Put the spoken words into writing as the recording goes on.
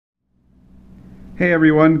Hey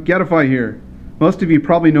everyone, Getify here. Most of you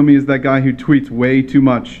probably know me as that guy who tweets way too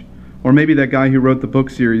much, or maybe that guy who wrote the book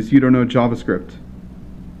series You Don't Know JavaScript.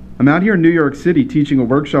 I'm out here in New York City teaching a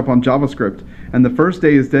workshop on JavaScript, and the first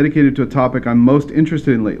day is dedicated to a topic I'm most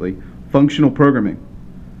interested in lately, functional programming.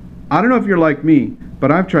 I don't know if you're like me,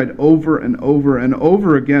 but I've tried over and over and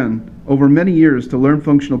over again over many years to learn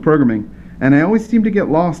functional programming, and I always seem to get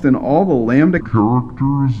lost in all the lambda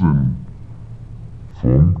characters and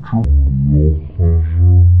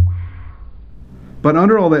But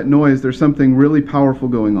under all that noise, there's something really powerful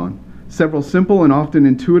going on. Several simple and often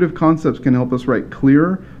intuitive concepts can help us write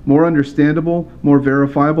clearer, more understandable, more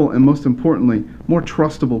verifiable, and most importantly, more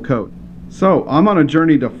trustable code. So I'm on a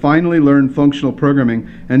journey to finally learn functional programming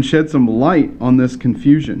and shed some light on this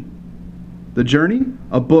confusion. The journey?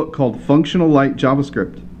 A book called Functional Light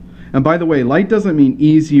JavaScript. And by the way, light doesn't mean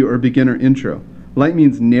easy or beginner intro. Light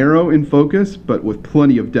means narrow in focus, but with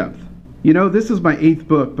plenty of depth. You know, this is my 8th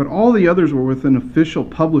book, but all the others were with an official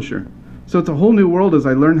publisher. So it's a whole new world as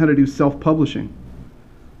I learn how to do self-publishing.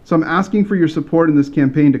 So I'm asking for your support in this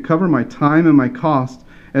campaign to cover my time and my cost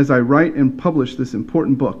as I write and publish this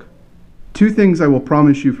important book. 2 things I will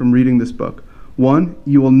promise you from reading this book. 1,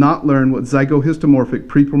 you will not learn what zygohistomorphic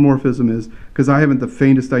prepomorphism is, because I haven't the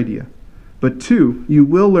faintest idea. But 2, you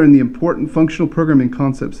will learn the important functional programming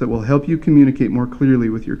concepts that will help you communicate more clearly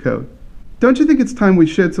with your code. Don't you think it's time we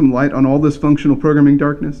shed some light on all this functional programming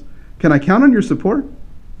darkness? Can I count on your support?